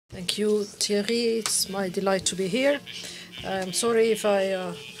Thank you, Thierry. It's my delight to be here. I'm sorry if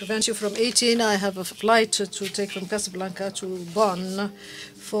I prevent you from eating. I have a flight to take from Casablanca to Bonn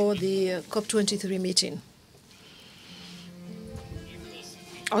for the COP23 meeting.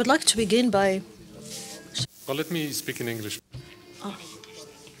 I would like to begin by... Well, let me speak in English.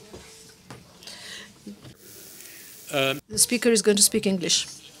 The speaker is going to speak English.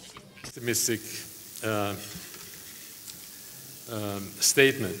 Optimistic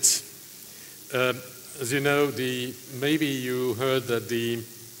statement. As you know, maybe you heard that the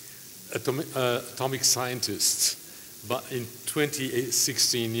atomic scientists, but in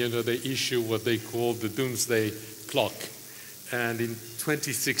 2016, they issue what they call the doomsday clock. And in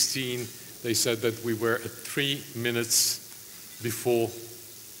 2016, they said that we were at 3 minutes before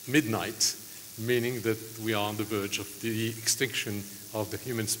midnight, meaning that we are on the verge of the extinction of the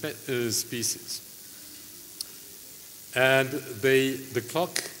human species. And they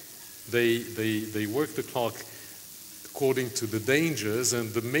work the clock according to the dangers,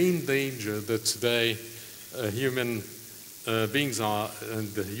 and the main danger that today human beings are and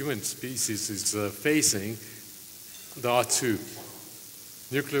the human species is facing, there are two: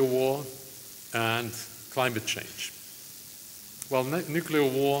 nuclear war and climate change. Well, nuclear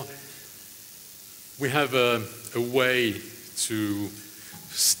war, we have a way to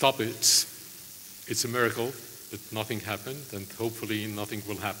stop it. It's a miracle that nothing happened, and hopefully nothing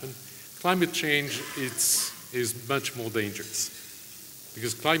will happen. Climate change is much more dangerous,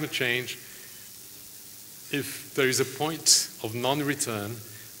 because climate change, if there is a point of non-return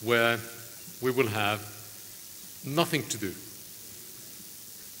where we will have nothing to do.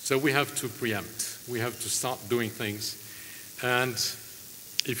 So we have to preempt. We have to start doing things. And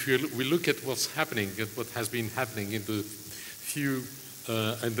if we look at what's happening, at what has been happening in the few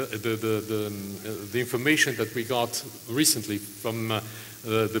and the information that we got recently from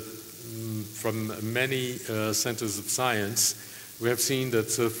many centers of science, we have seen that,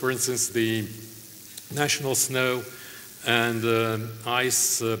 for instance, the National Snow and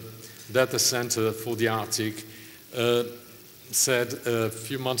Ice Data Center for the Arctic said a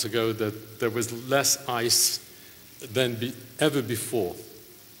few months ago that there was less ice than ever before.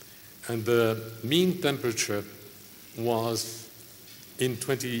 And the mean temperature was, in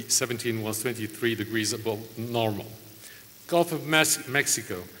 2017, was 23 degrees above normal. Gulf of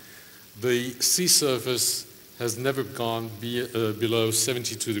Mexico, the sea surface has never gone below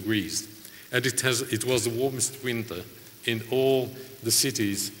 72 degrees. And it was the warmest winter in all the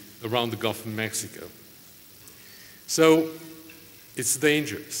cities around the Gulf of Mexico. So it's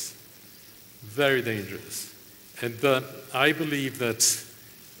dangerous, very dangerous. And I believe that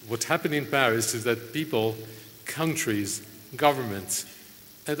what happened in Paris is that people, countries, governments,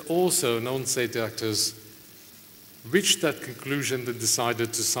 and also non-state actors reached that conclusion and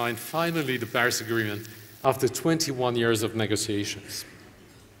decided to sign finally the Paris Agreement after 21 years of negotiations.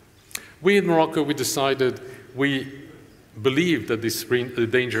 We in Morocco, we decided, we believe that this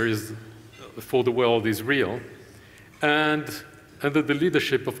danger for the world is real, and under the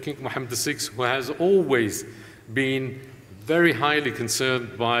leadership of King Mohammed VI, who has always been very highly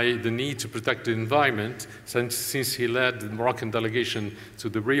concerned by the need to protect the environment since he led the Moroccan delegation to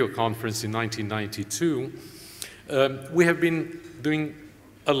the Rio conference in 1992, we have been doing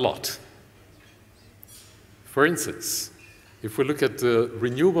a lot. For instance, if we look at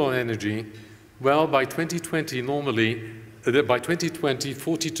renewable energy, well, by 2020, normally, by 2020,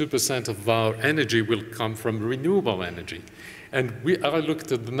 42% of our energy will come from renewable energy. And I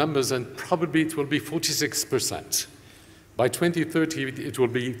looked at the numbers, and probably it will be 46%. By 2030, it will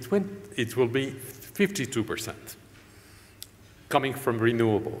be 52% coming from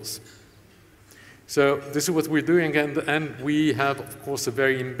renewables. So this is what we're doing, and we have, of course, a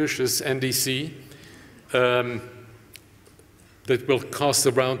very ambitious NDC that will cost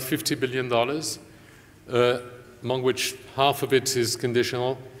around $50 billion, among which half of it is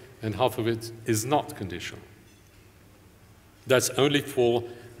conditional and half of it is not conditional. That's only for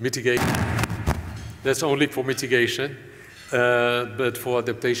mitigation. That's only for mitigation. But for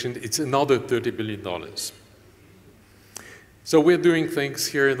adaptation, it's another $30 billion. So we're doing things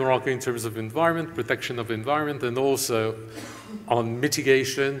here in Morocco in terms of environment, protection of environment, and also on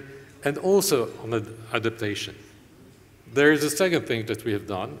mitigation, and also on adaptation. There is a second thing that we have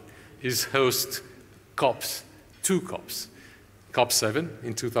done, is host COPs, 2 COPs. COP7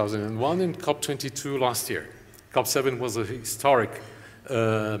 in 2001 and COP22 last year. COP7 was a historic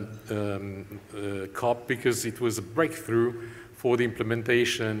COP because it was a breakthrough for the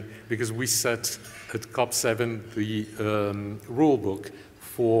implementation, because we set at COP7 the rule book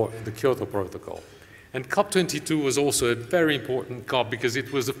for the Kyoto Protocol. And COP22 was also a very important COP because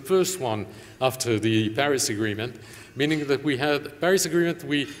it was the first one after the Paris Agreement, meaning that we had Paris Agreement,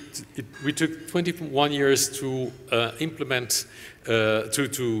 we took 21 years to implement,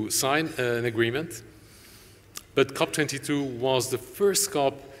 to sign an agreement, but COP22 was the first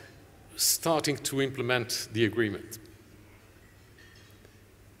COP starting to implement the agreement.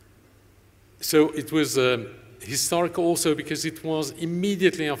 So it was historical also because it was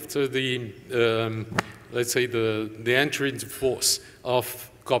immediately after the, let's say, the entry into force of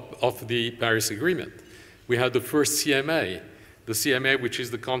the Paris Agreement. We had the first CMA, the CMA, which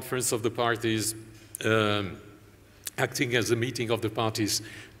is the Conference of the Parties, acting as a meeting of the parties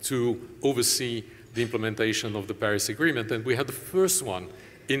to oversee the implementation of the Paris Agreement, and we had the first one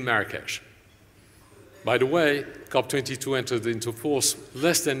in Marrakesh. By the way, COP22 entered into force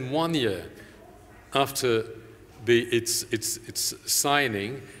less than 1 year after its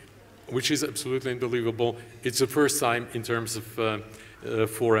signing, which is absolutely unbelievable. It's the first time in terms of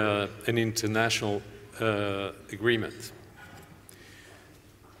for an international agreement.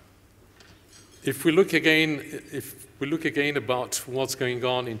 If we look again about what's going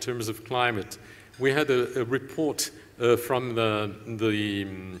on in terms of climate, we had a report from the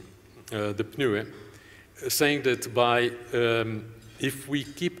PNUE saying that by if we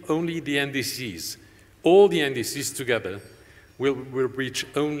keep only the NDCs, all the NDCs together, we'll reach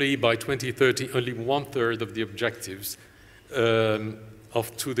only by 2030 only 1/3 of the objectives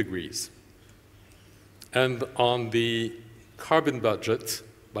of 2 degrees. And on the carbon budget,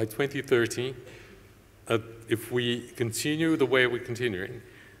 by 2030, if we continue the way we're continuing,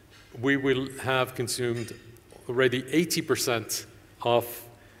 we will have consumed already 80% of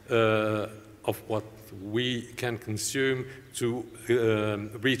what we can consume to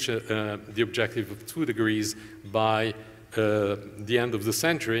reach the objective of 2 degrees by the end of the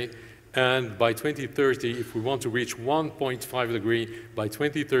century. And by 2030, if we want to reach 1.5 degree, by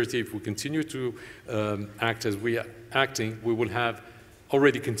 2030, if we continue to act as we are acting, we will have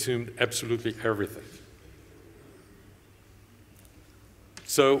already consumed absolutely everything.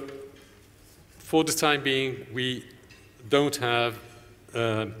 So, for the time being, we don't have,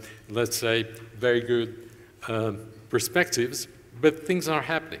 let's say, very good perspectives, but things are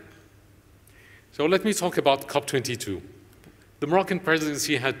happening. So let me talk about COP22. The Moroccan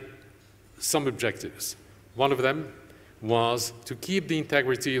presidency had some objectives. One of them was to keep the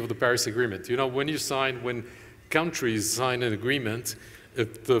integrity of the Paris Agreement. You know, when countries sign an agreement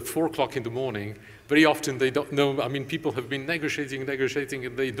at 4 o'clock in the morning, very often they don't know, I mean, people have been negotiating,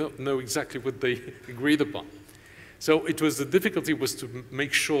 and they don't know exactly what they agreed upon. So the difficulty was to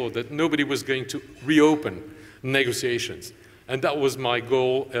make sure that nobody was going to reopen negotiations. And that was my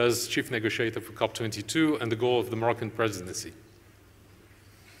goal as chief negotiator for COP22 and the goal of the Moroccan presidency.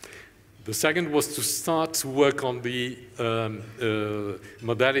 The second was to start to work on the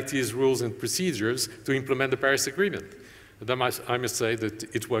modalities, rules, and procedures to implement the Paris Agreement. And I must say that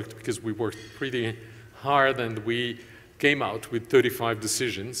it worked because we worked pretty hard and we came out with 35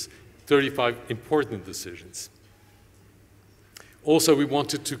 decisions, 35 important decisions. Also, we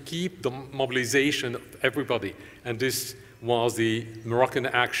wanted to keep the mobilization of everybody, and this was the Moroccan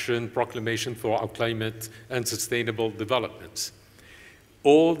Action Proclamation for our Climate and Sustainable Development.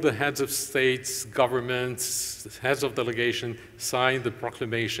 All the heads of states, governments, heads of delegation signed the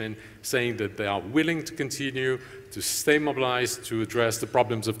proclamation saying that they are willing to continue to stay mobilized to address the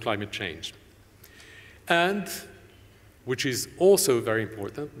problems of climate change. And, which is also very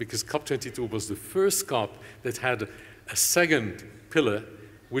important, because COP22 was the first COP that had a second pillar,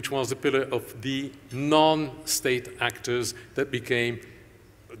 which was the pillar of the non-state actors that we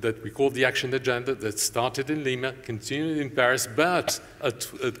called the Action Agenda, that started in Lima, continued in Paris, but at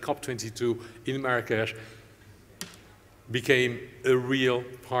COP22 in Marrakesh became a real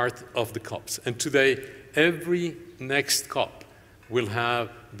part of the COPs. And today, every next COP will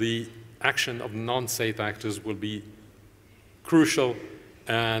have the action of non-state actors will be crucial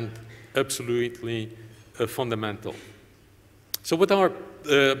and absolutely fundamental. So what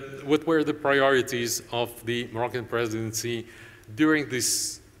were the priorities of the Moroccan presidency during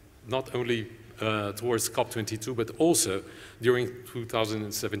this, not only towards COP22, but also during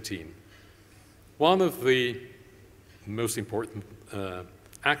 2017? One of the most important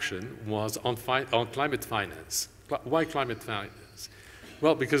action was on climate finance. Why climate finance?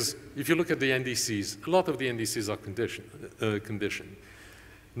 Well, because if you look at the NDCs, a lot of the NDCs are conditioned.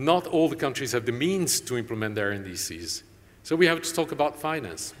 Not all the countries have the means to implement their NDCs. So we have to talk about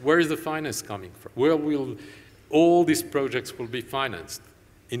finance. Where is the finance coming from? Where will all these projects will be financed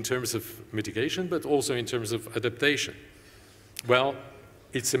in terms of mitigation, but also in terms of adaptation? Well,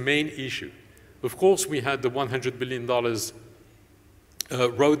 it's a main issue. Of course, we had the $100 billion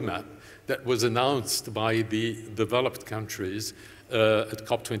roadmap that was announced by the developed countries at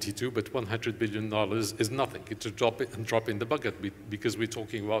COP22, but $100 billion is nothing. It's a drop in the bucket because we're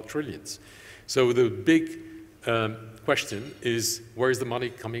talking about trillions. So the big question is, where is the money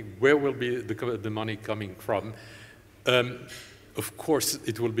coming? Where will be the money coming from? Of course,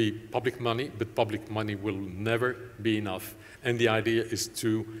 it will be public money, but public money will never be enough. And the idea is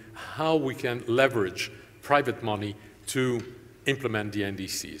how we can leverage private money to implement the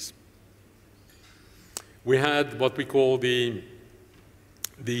NDCs. We had what we call the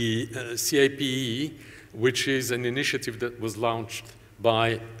CAPE, which is an initiative that was launched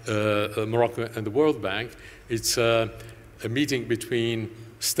by Morocco and the World Bank. It's a meeting between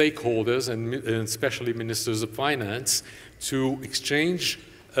stakeholders and especially ministers of finance to exchange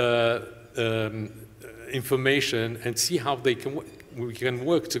information and see how we can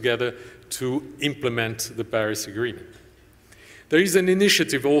work together to implement the Paris Agreement. There is an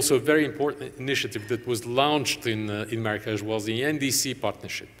initiative, also a very important initiative that was launched in Marrakesh, was the NDC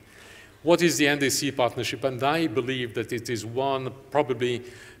partnership. What is the NDC partnership? And I believe that it is probably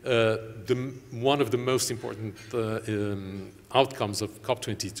one of the most important outcomes of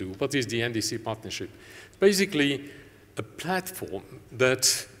COP22. What is the NDC partnership? Basically, a platform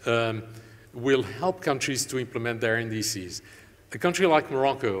that will help countries to implement their NDCs. A country like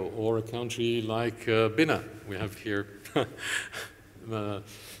Morocco or a country like Benin, we have here Mr.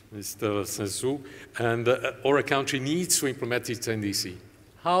 Sansou, and or a country needs to implement its NDC.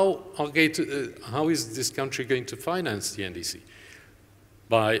 How is this country going to finance the NDC?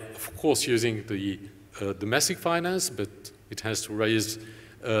 By, of course, using the domestic finance, but it has to raise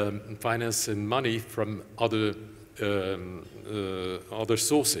finance and money from other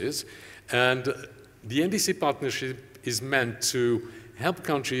sources. And the NDC partnership is meant to help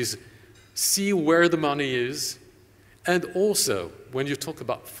countries see where the money is. And also, when you talk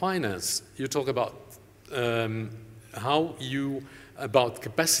about finance, you talk about about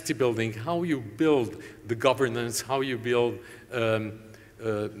capacity building, how you build the governance, how you build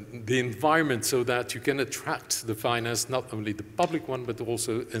the environment so that you can attract the finance, not only the public one, but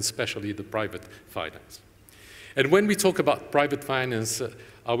also and especially the private finance. And when we talk about private finance,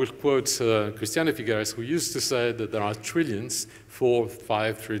 I will quote Christiane Figueres, who used to say that there are trillions,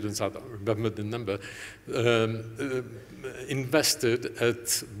 5 trillions, I don't remember the number, invested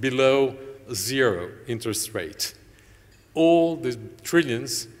at below 0 interest rate. All the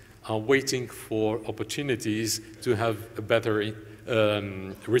trillions are waiting for opportunities to have a better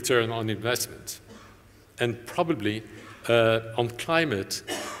return on investment. And probably on climate,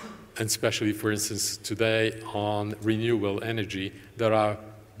 and especially, for instance, today on renewable energy, there are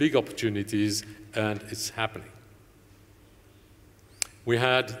big opportunities, and it's happening. We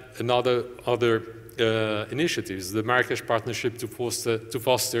had other initiatives, the Marrakesh Partnership to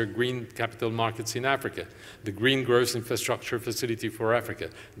foster green capital markets in Africa, the Green Growth Infrastructure Facility for Africa,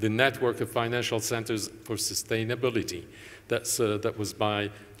 the Network of Financial Centers for Sustainability, that was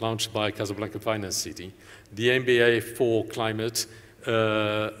launched by Casablanca Finance City, the MBA for Climate,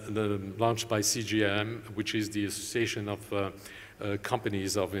 launched by CGM, which is the Association of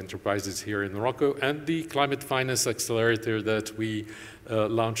Companies of Enterprises here in Morocco, and the Climate Finance Accelerator that we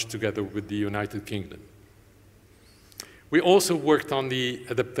launched together with the United Kingdom. We also worked on the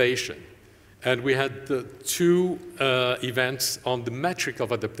adaptation, and we had 2 events on the metric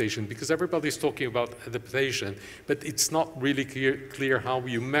of adaptation, because everybody's talking about adaptation, but it's not really clear how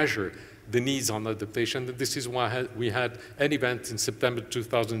you measure the needs on adaptation. And this is why we had an event in September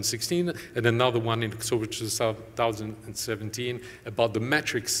 2016 and another one in October 2017 about the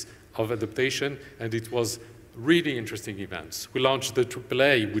metrics of adaptation, and it was really interesting events. We launched the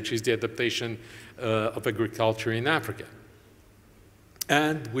AAA, which is the adaptation of agriculture in Africa.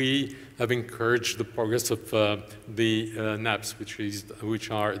 And we have encouraged the progress of the NAPs,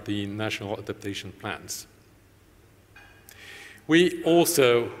 which are the National Adaptation Plans. We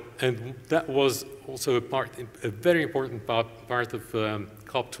also, and that was also a very important part of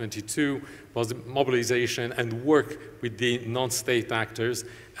COP22, was the mobilization and work with the non-state actors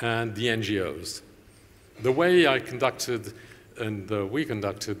and the NGOs. The way I conducted and we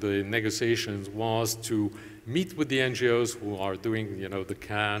conducted the negotiations was to meet with the NGOs who are doing, the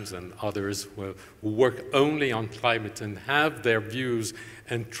CANs and others who work only on climate and have their views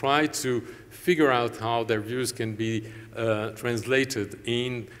and try to figure out how their views can be translated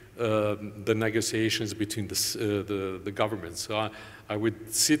in the negotiations between the governments. So I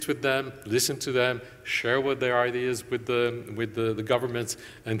would sit with them, listen to them, share what their ideas with the governments,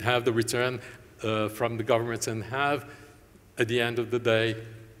 and have the return from the governments, and have, at the end of the day,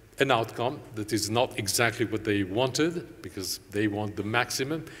 an outcome that is not exactly what they wanted, because they want the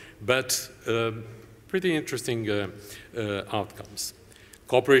maximum, but pretty interesting outcomes.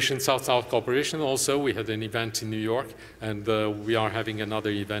 Cooperation, South-South cooperation also, we had an event in New York, and we are having another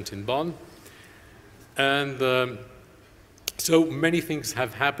event in Bonn. And so many things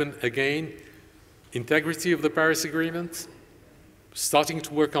have happened again. Integrity of the Paris Agreement, starting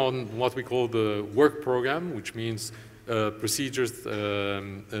to work on what we call the work program, which means procedures,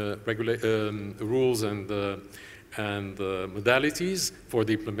 rules, and modalities for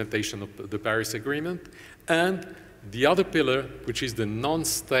the implementation of the Paris Agreement, and the other pillar, which is the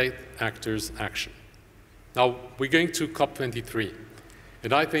non-state actors' action. Now, we're going to COP23,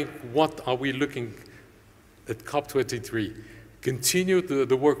 and I think what are we looking at COP23? Continue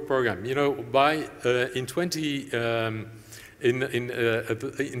the work program. You know,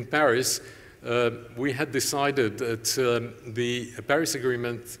 in Paris, we had decided that the Paris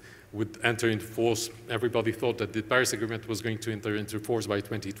Agreement would enter into force. Everybody thought that the Paris Agreement was going to enter into force by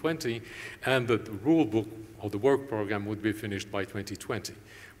 2020, and that the rule book or the work program would be finished by 2020.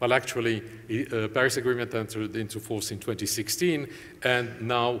 Well, actually, the Paris Agreement entered into force in 2016, and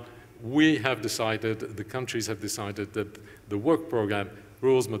now we have decided, the countries have decided that the work program,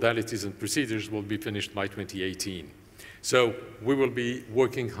 rules, modalities, and procedures will be finished by 2018. So we will be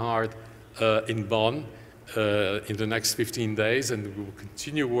working hard in Bonn in the next 15 days, and we will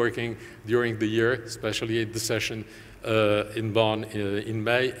continue working during the year, especially at the session in Bonn in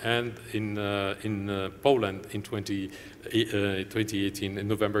May, and in Poland in 2018, in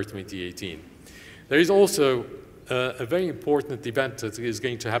November 2018. There is also a very important event that is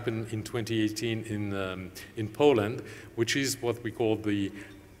going to happen in 2018 in Poland, which is what we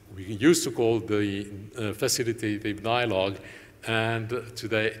used to call the facilitative dialogue, and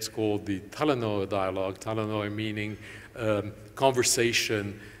today it's called the Talanoa dialogue. Talanoa meaning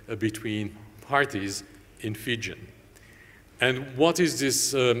conversation between parties in Fijian. And what is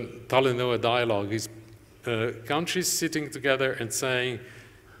this Talanoa dialogue? Is countries sitting together and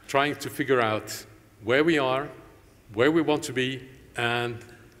trying to figure out where we are, where we want to be, and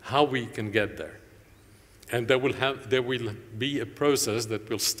how we can get there. And there will be a process that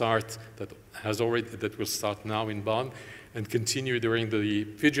will start, that will start now in Bonn and continue during the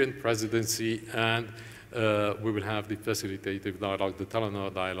Fijian presidency, and we will have the facilitative dialogue, the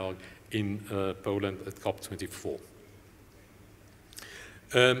Talanoa dialogue, in Poland at COP24.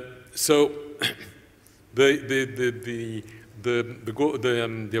 So the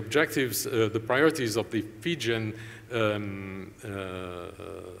objectives, the priorities of the Fijian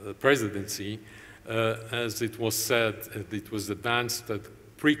presidency, as it was said, it was advanced at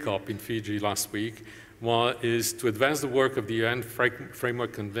pre-COP in Fiji last week, is to advance the work of the UN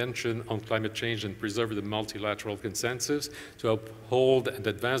Framework Convention on Climate Change and preserve the multilateral consensus, to uphold and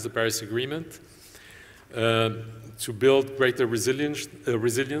advance the Paris Agreement, to build greater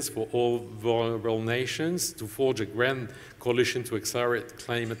resilience for all vulnerable nations, to forge a grand coalition to accelerate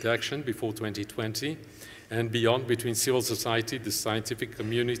climate action before 2020 and beyond between civil society, the scientific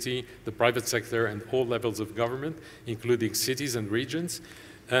community, the private sector, and all levels of government, including cities and regions,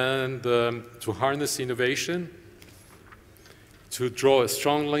 and to harness innovation, to draw a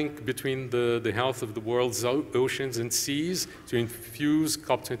strong link between the health of the world's oceans and seas, to infuse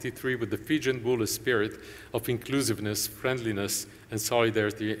COP23 with the Fijian Bula spirit of inclusiveness, friendliness, and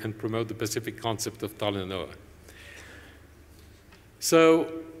solidarity, and promote the Pacific concept of Talanoa.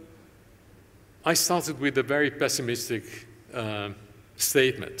 So I started with a very pessimistic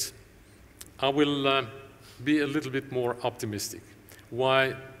statement. I will be a little bit more optimistic.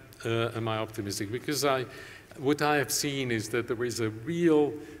 Why am I optimistic? Because what I have seen is that there is a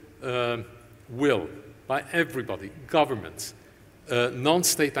real will by everybody, governments,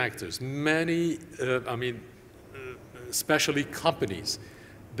 non-state actors, many, especially companies,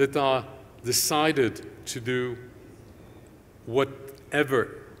 that are decided to do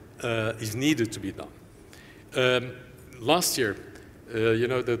whatever is needed to be done. Last year, you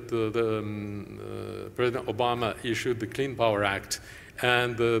know that President Obama issued the Clean Power Act,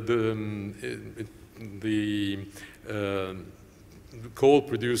 and the coal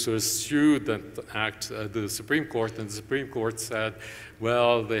producers sued that act at the Supreme Court, and the Supreme Court said,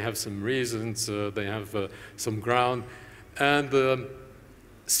 well, they have some reasons, they have some ground, and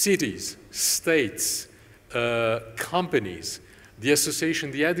cities, states, companies, the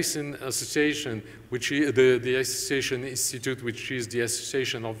association, the Edison Association, which is the Association Institute, which is the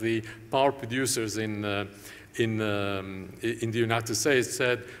association of the power producers in in the United States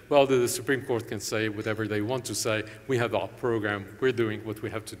said, well, the Supreme Court can say whatever they want to say. We have our program. We're doing what we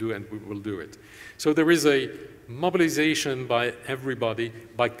have to do, and we will do it. So there is a mobilization by everybody,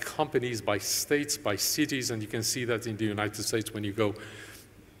 by companies, by states, by cities, and you can see that in the United States when you go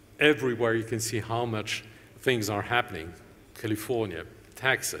everywhere, you can see how much things are happening. California,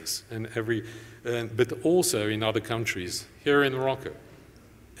 Texas, and but also in other countries, here in Morocco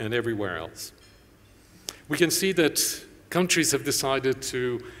and everywhere else. We can see that countries have decided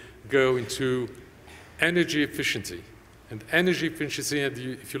to go into energy efficiency. And energy efficiency, and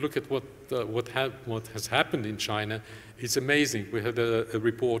if you look at what has happened in China, it's amazing. We had a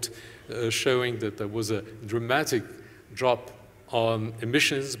report showing that there was a dramatic drop on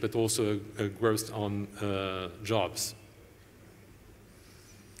emissions, but also a growth on jobs.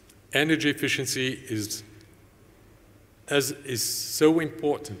 Energy efficiency is so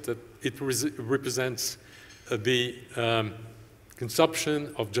important that it represents the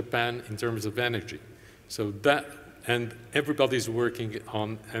consumption of Japan in terms of energy. So that, and everybody's working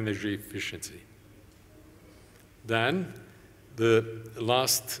on energy efficiency. Then, the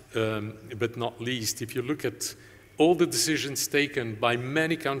last but not least, if you look at all the decisions taken by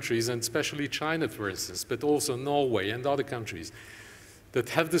many countries, and especially China, for instance, but also Norway and other countries, that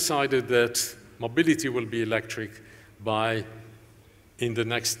have decided that mobility will be electric in the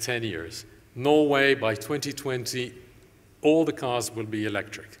next 10 years. Norway, by 2020, all the cars will be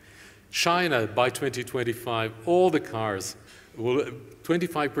electric. China, by 2025, all the cars,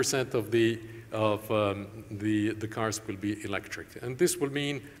 25% of the cars will be electric. And this will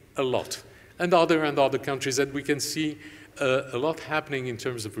mean a lot. And other countries, and we can see a lot happening in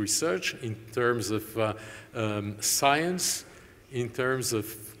terms of research, in terms of science, in terms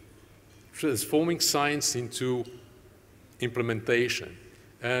of transforming science into implementation.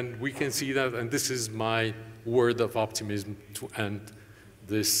 And we can see that, and this is my word of optimism to end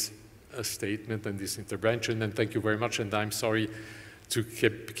this statement and this intervention. And thank you very much, and I'm sorry to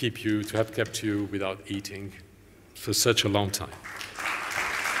have kept you without eating for such a long time.